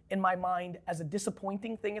seemed in my mind as a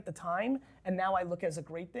disappointing thing at the time, and now I look as a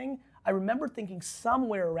great thing. I remember thinking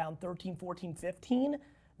somewhere around 13, 14, 15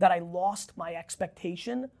 that I lost my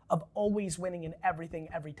expectation of always winning in everything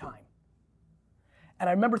every time. And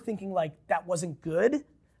I remember thinking like that wasn't good,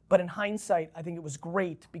 but in hindsight, I think it was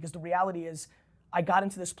great, because the reality is I got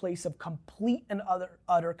into this place of complete and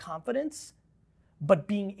utter confidence, but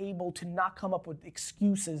being able to not come up with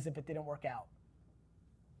excuses if it didn't work out.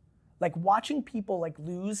 Like, watching people like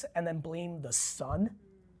lose and then blame the sun.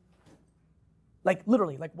 Like,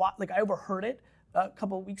 literally, like I overheard it a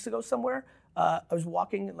couple of weeks ago somewhere. I was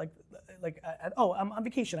walking I'm on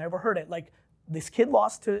vacation. I overheard it. Like, this kid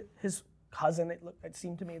lost to his cousin. It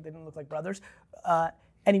seemed to me they didn't look like brothers.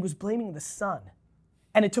 And he was blaming the sun.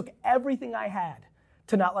 And it took everything I had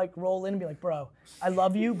to not like roll in and be like, bro, I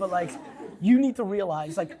love you, but like, you need to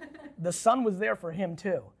realize like the sun was there for him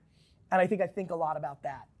too. And I think a lot about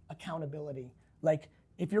that, accountability. Like,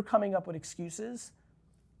 if you're coming up with excuses,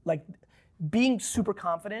 like being super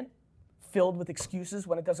confident, filled with excuses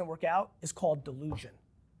when it doesn't work out is called delusion.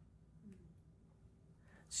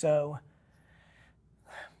 So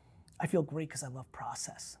I feel great because I love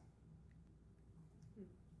process.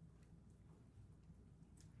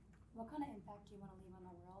 What kind of impact do you want to leave on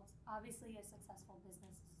the world? Obviously, a successful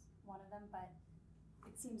business is one of them, but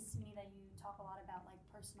it seems to me that you talk a lot about like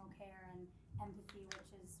personal care and empathy,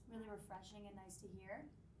 which is really refreshing and nice to hear.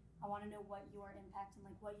 I want to know what your impact and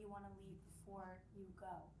like what you want to leave before you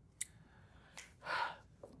go.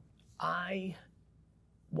 I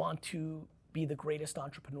want to be the greatest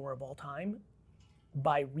entrepreneur of all time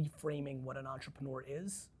by reframing what an entrepreneur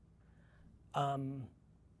is. And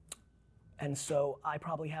so I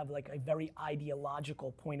probably have like a very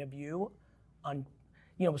ideological point of view on,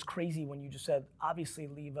 it was crazy when you just said, obviously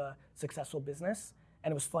leave a successful business.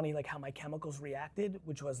 And it was funny like how my chemicals reacted,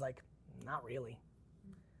 which was like, not really.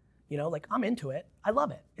 Like I'm into it, I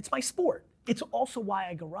love it. It's my sport. It's also why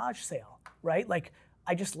I garage sale, right? Like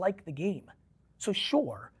I just like the game. So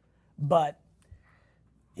sure, but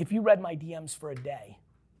if you read my DMs for a day,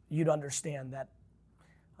 you'd understand that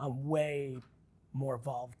I'm way more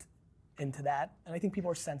evolved into that. And I think people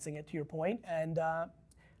are sensing it, to your point. And I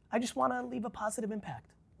just want to leave a positive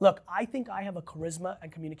impact. Look, I think I have a charisma and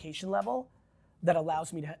communication level that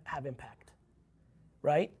allows me to have impact,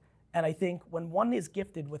 right? And I think when one is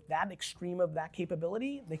gifted with that extreme of that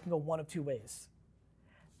capability, they can go one of two ways.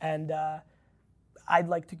 And I'd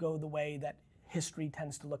like to go the way that history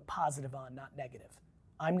tends to look positive on, not negative.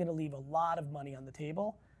 I'm going to leave a lot of money on the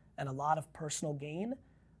table and a lot of personal gain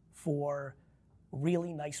for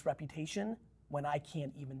really nice reputation when I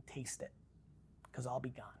can't even taste it, because I'll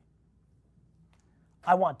be gone.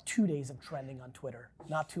 I want 2 days of trending on Twitter,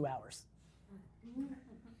 not 2 hours.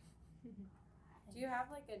 Do you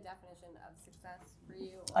have like a definition of success for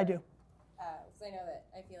you? Or, I do. So I know that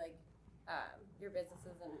I feel like your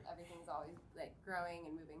businesses and everything's always like growing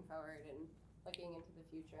and moving forward and looking into the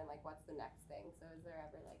future and like what's the next thing. So is there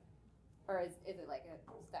ever like, or is it like a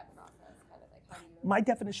step process kind of like how do you? My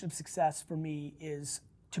definition of success for me is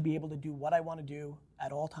to be able to do what I want to do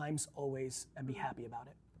at all times, always, and be happy about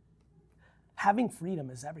it. Having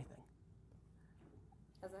freedom is everything.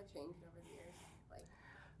 Has that changed over the years? Like,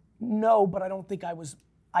 no, but I don't think I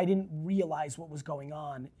didn't realize what was going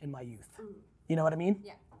on in my youth. You know what I mean?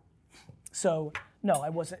 Yeah. So, no, I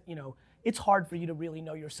wasn't, it's hard for you to really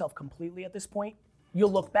know yourself completely at this point.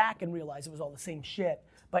 You'll look back and realize it was all the same shit.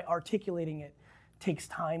 By articulating it takes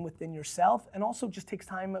time within yourself and also just takes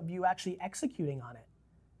time of you actually executing on it.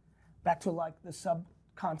 Back to like the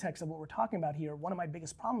subcontext of what we're talking about here, one of my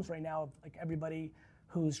biggest problems right now of like everybody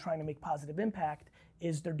who's trying to make positive impact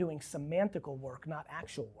is they're doing semantical work, not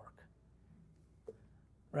actual work,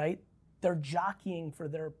 right? They're jockeying for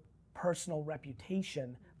their personal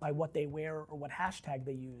reputation by what they wear or what hashtag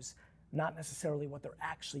they use, not necessarily what they're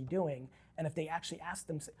actually doing. And if they actually ask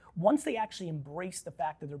them, once they actually embrace the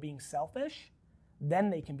fact that they're being selfish, then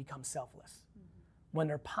they can become selfless. When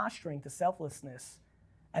they're posturing to selflessness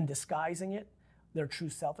and disguising it, their true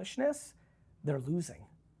selfishness, they're losing,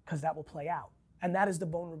 because that will play out. And that is the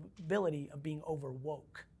vulnerability of being over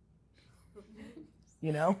woke.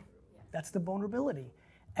 That's the vulnerability.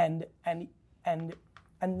 And the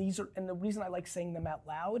reason I like saying them out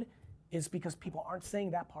loud is because people aren't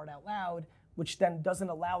saying that part out loud, which then doesn't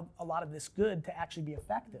allow a lot of this good to actually be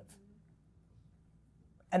effective.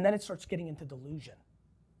 And then it starts getting into delusion.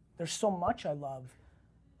 There's so much I love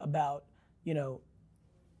about,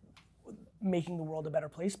 making the world a better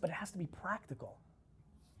place, but it has to be practical.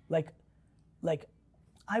 Like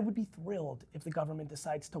I would be thrilled if the government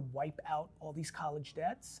decides to wipe out all these college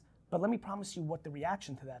debts, but let me promise you what the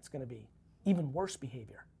reaction to that's gonna be. Even worse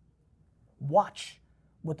behavior. Watch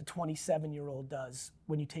what the 27-year-old does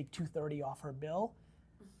when you take $230 off her bill.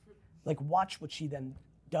 Like watch what she then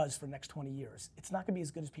does for the next 20 years. It's not gonna be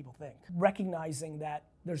as good as people think. Recognizing that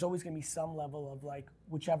there's always gonna be some level of like,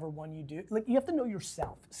 whichever one you do, like you have to know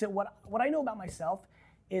yourself. So what I know about myself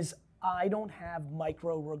is I don't have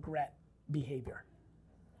micro regret behavior.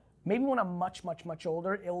 Maybe when I'm much, much, much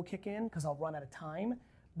older, it will kick in because I'll run out of time,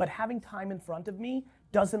 but having time in front of me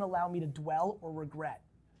doesn't allow me to dwell or regret.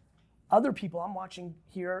 Other people I'm watching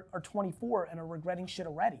here are 24 and are regretting shit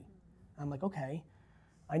already. I'm like, okay,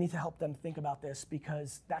 I need to help them think about this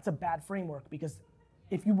because that's a bad framework. Because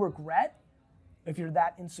if you regret, if you're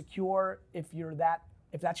that insecure,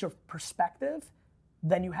 if that's your perspective,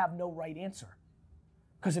 then you have no right answer.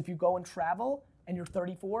 Because if you go and travel and you're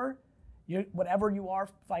 34, whatever you are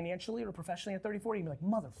financially or professionally at 34, you'd be like,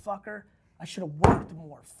 motherfucker, I should have worked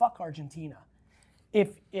more. Fuck Argentina.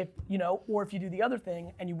 If or if you do the other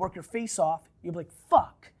thing and you work your face off, you'll be like,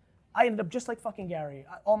 fuck. I ended up just like fucking Gary.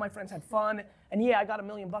 All my friends had fun, and yeah, I got $1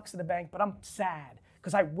 million in the bank, but I'm sad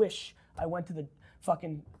because I wish I went to the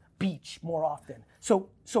fucking beach more often. So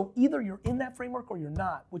either you're in that framework or you're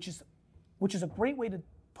not, which is a great way to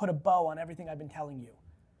put a bow on everything I've been telling you.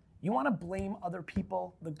 You want to blame other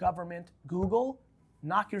people, the government, Google,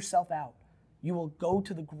 knock yourself out. You will go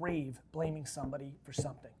to the grave blaming somebody for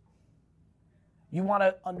something. You want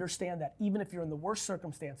to understand that even if you're in the worst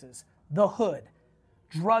circumstances, the hood,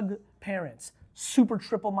 drug parents, super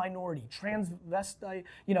triple minority, transvestite,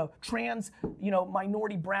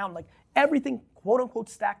 minority brown, like everything quote unquote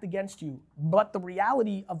stacked against you. But the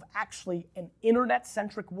reality of actually an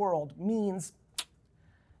internet-centric world means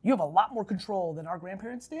you have a lot more control than our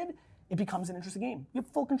grandparents did. It becomes an interesting game. You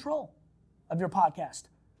have full control of your podcast.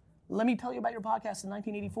 Let me tell you about your podcast in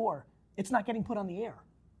 1984. It's not getting put on the air.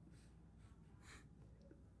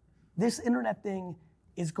 This internet thing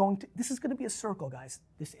this is going to be a circle, guys.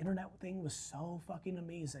 This internet thing was so fucking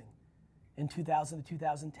amazing in 2000 to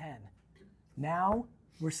 2010. Now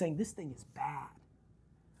we're saying this thing is bad.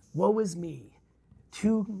 Woe is me.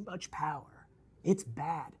 Too much power. It's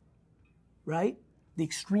bad, right? The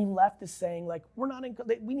extreme left is saying like,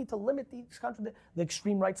 we need to limit these countries. The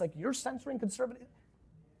extreme right's like, you're censoring conservative.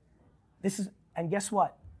 And guess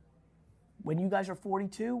what? When you guys are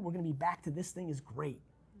 42, we're gonna be back to this thing is great.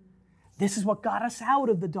 This is what got us out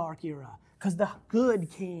of the dark era, because the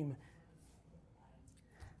good came.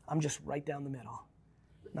 I'm just right down the middle,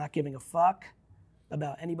 not giving a fuck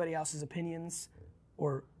about anybody else's opinions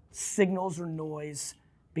or signals or noise,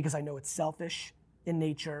 because I know it's selfish in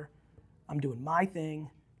nature. I'm doing my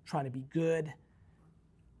thing, trying to be good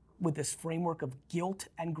with this framework of guilt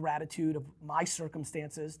and gratitude of my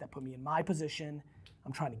circumstances that put me in my position.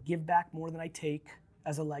 I'm trying to give back more than I take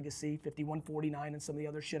as a legacy, 5149 and some of the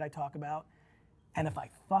other shit I talk about. And if I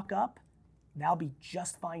fuck up, that'll be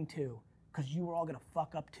just fine too, because you are all gonna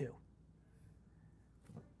fuck up too.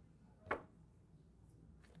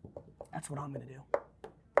 That's what I'm gonna do.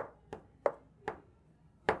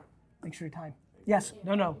 Thanks for your time. Yes,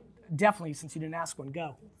 no, definitely, since you didn't ask one,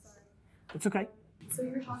 go. It's okay. So you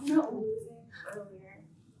were talking about losing earlier,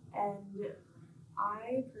 and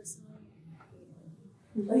I personally hate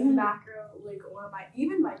it. Like macro, or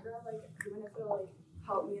even micro, even if it'll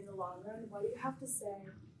help me in the long run, what do you have to say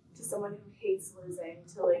to someone who hates losing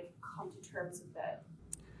to come to terms with it?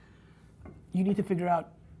 You need to figure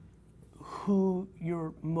out who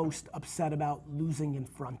you're most upset about losing in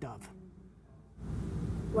front of.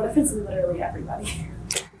 What if it's literally everybody?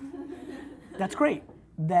 That's great.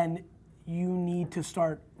 Then you need to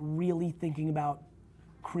start really thinking about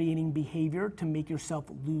creating behavior to make yourself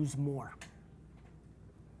lose more.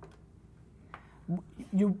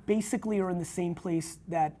 You basically are in the same place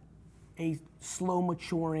that a slow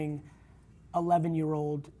maturing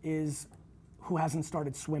 11-year-old is who hasn't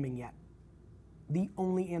started swimming yet. The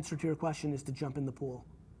only answer to your question is to jump in the pool.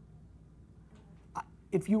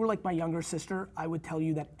 If you were like my younger sister, I would tell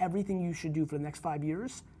you that everything you should do for the next 5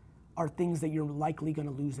 years are things that you're likely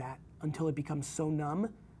gonna lose at until it becomes so numb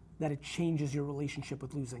that it changes your relationship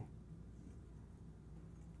with losing.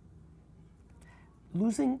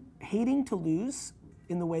 Hating to lose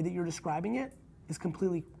in the way that you're describing it is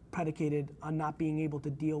completely predicated on not being able to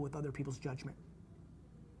deal with other people's judgment.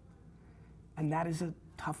 And that is a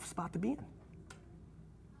tough spot to be in.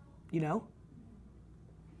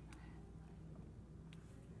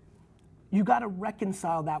 You gotta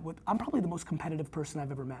reconcile that with, I'm probably the most competitive person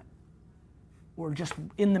I've ever met, or just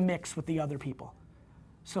in the mix with the other people.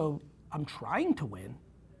 So I'm trying to win.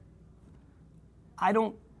 I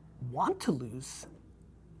don't want to lose,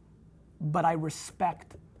 but I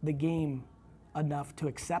respect the game enough to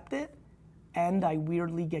accept it, and I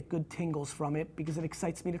weirdly get good tingles from it because it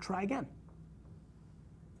excites me to try again.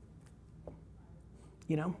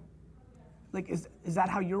 Is that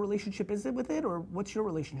how your relationship is with it, or what's your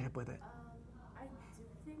relationship with it? I do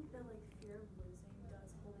think that fear of losing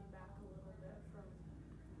does hold me back a little bit from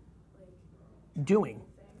doing,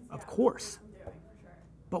 things. of course. From doing, for sure.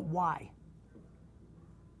 But why?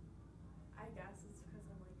 I guess it's because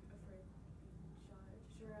I'm afraid of being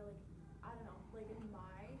judged, or I don't know, in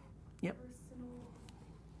my personal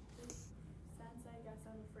sense, I guess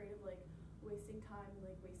I'm afraid of wasting time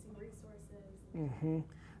and wasting resources. Mm-hmm.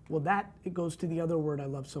 Well, it goes to the other word I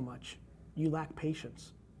love so much. You lack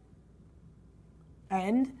patience.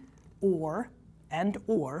 And or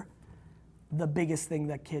the biggest thing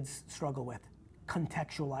that kids struggle with,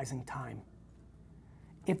 contextualizing time.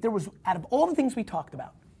 If there was, out of all the things we talked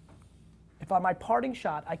about, if on my parting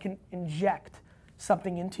shot I can inject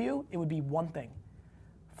something into you, it would be one thing.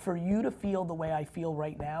 For you to feel the way I feel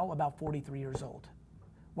right now, about 43 years old.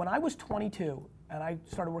 When I was 22 and I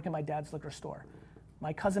started working at my dad's liquor store,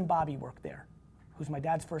 my cousin Bobby worked there. who's my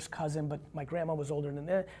dad's first cousin, but my grandma was older than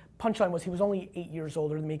that. Punchline was he was only 8 years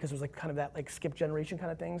older than me because it was like kind of that like skip generation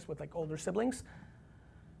kind of things with like older siblings.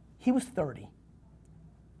 He was 30.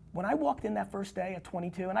 When I walked in that first day at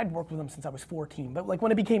 22, and I'd worked with him since I was 14, but like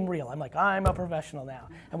when it became real, I'm like, I'm a professional now.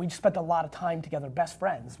 And we just spent a lot of time together, best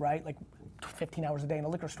friends, right? Like 15 hours a day in a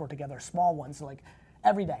liquor store together, small ones, so like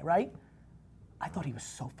every day, right? I thought he was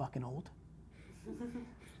so fucking old.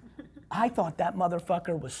 I thought that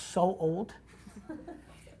motherfucker was so old.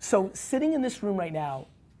 So sitting in this room right now,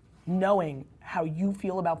 knowing how you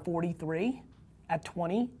feel about 43 at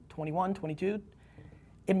 20, 21, 22,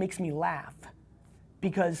 it makes me laugh.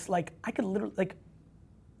 Because like I could literally, like,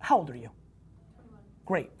 how old are you? 21.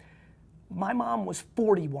 Great. My mom was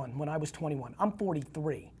 41 when I was 21. I'm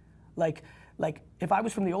 43. Like if I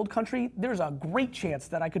was from the old country, there's a great chance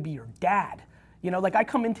that I could be your dad. You know, like I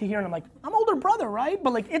come into here and I'm like, I'm older brother, right?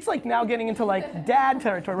 But like it's like now getting into like dad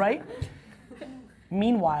territory, right?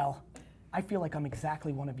 Meanwhile, I feel like I'm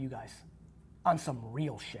exactly one of you guys on some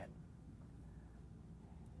real shit.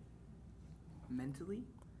 Mentally?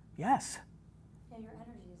 Yes. Yeah, your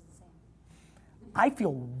energy is the same. I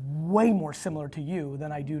feel way more similar to you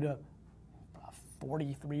than I do to a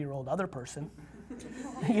 43-year-old other person.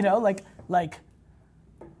 You know, like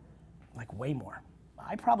way more.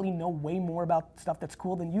 I probably know way more about stuff that's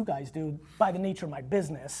cool than you guys do by the nature of my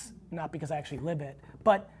business, not because I actually live it.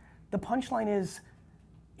 But the punchline is,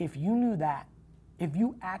 if you knew that, if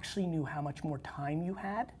you actually knew how much more time you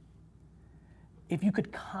had, if you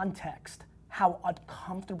could context how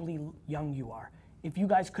uncomfortably young you are, if you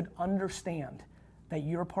guys could understand that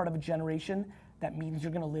you're part of a generation that means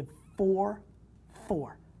you're gonna live four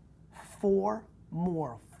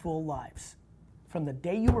more full lives. From the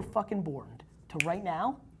day you were fucking born to right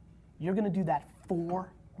now, you're gonna do that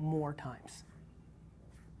 4 more times.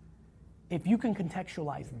 If you can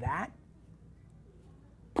contextualize that,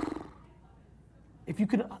 if you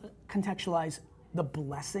could contextualize the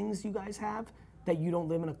blessings you guys have, that you don't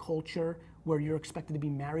live in a culture where you're expected to be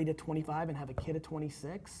married at 25 and have a kid at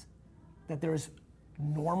 26, that there's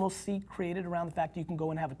normalcy created around the fact that you can go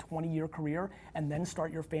and have a 20-year career and then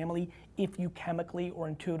start your family if you chemically or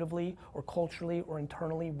intuitively or culturally or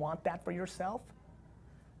internally want that for yourself.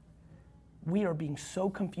 We are being so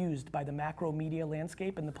confused by the macro media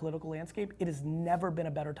landscape and the political landscape. It has never been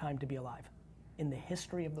a better time to be alive in the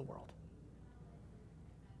history of the world.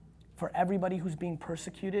 For everybody who's being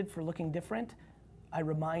persecuted for looking different, I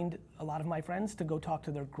remind a lot of my friends to go talk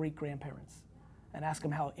to their great-grandparents and ask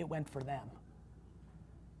them how it went for them.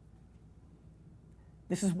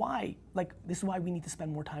 This is why we need to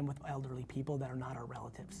spend more time with elderly people that are not our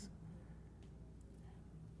relatives.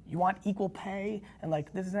 You want equal pay and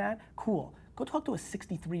like this and that? Cool. Go talk to a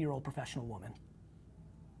 63-year-old professional woman.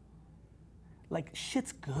 Like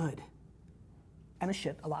shit's good. And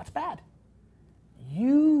a lot's bad.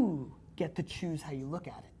 You get to choose how you look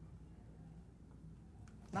at it.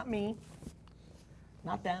 Not me,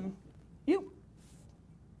 not them, you.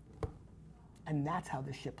 And that's how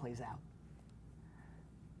this shit plays out.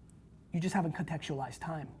 You just haven't contextualized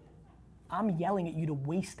time. I'm yelling at you to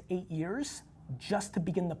waste 8 years just to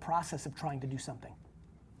begin the process of trying to do something.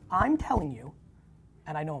 I'm telling you,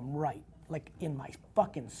 and I know I'm right, like in my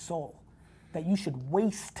fucking soul, that you should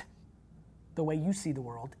waste the way you see the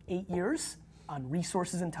world 8 years on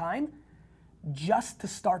resources and time just to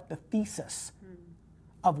start the thesis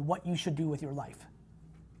of what you should do with your life.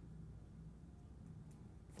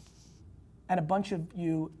 And a bunch of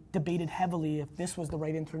you debated heavily if this was the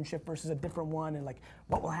right internship versus a different one and like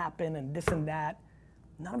what will happen and this and that.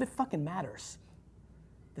 None of it fucking matters.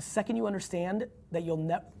 The second you understand that you'll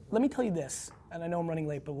never, let me tell you this, and I know I'm running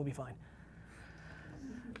late, but we'll be fine.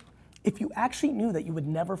 If you actually knew that you would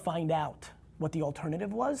never find out what the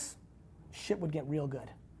alternative was, shit would get real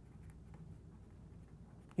good.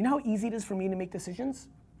 You know how easy it is for me to make decisions?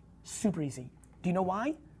 Super easy. Do you know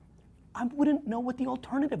why? I wouldn't know what the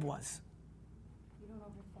alternative was. You don't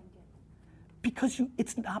overthink it. Because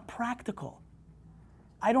it's not practical.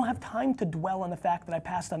 I don't have time to dwell on the fact that I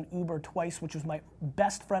passed on Uber twice, which was my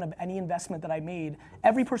best friend of any investment that I made.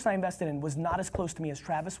 Every person I invested in was not as close to me as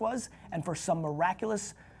Travis was, and for some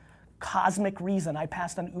miraculous cosmic reason, I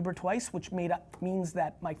passed on Uber twice, which means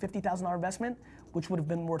that my $50,000 investment, which would have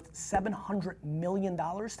been worth $700 million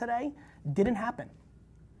today, didn't happen.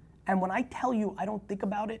 And when I tell you I don't think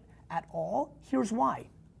about it at all, here's why.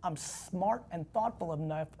 I'm smart and thoughtful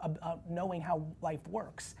enough about knowing how life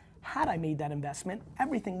works. Had I made that investment,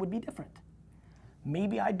 everything would be different.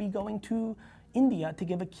 Maybe I'd be going to India to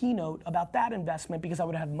give a keynote about that investment because I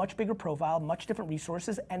would have a much bigger profile, much different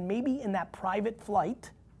resources, and maybe in that private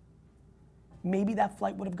flight, maybe that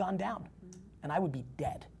flight would have gone down. and I would be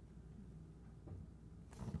dead.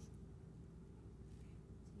 So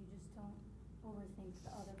you just don't overthink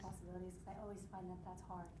the other possibilities, because I always find that that's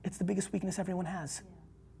hard. It's the biggest weakness everyone has. Yeah.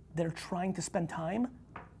 They're trying to spend time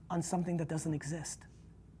on something that doesn't exist.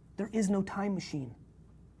 There is no time machine.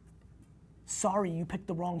 Sorry, you picked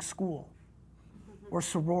the wrong school, or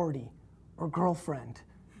sorority, or girlfriend,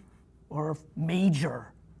 or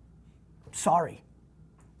major. Sorry.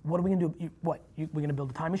 What are we gonna do? We're gonna build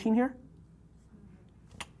a time machine here?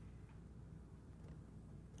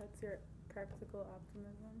 That's your practical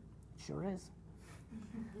optimism. Sure is.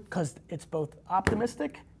 Because it's both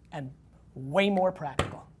optimistic and way more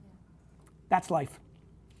practical. That's life,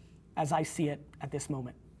 as I see it at this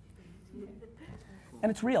moment.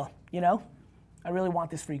 And it's real, you know? I really want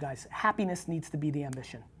this for you guys. Happiness needs to be the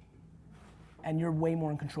ambition. And you're way more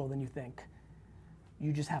in control than you think.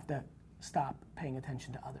 You just have to stop paying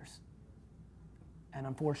attention to others. And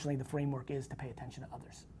unfortunately, the framework is to pay attention to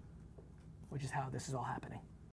others, which is how this is all happening.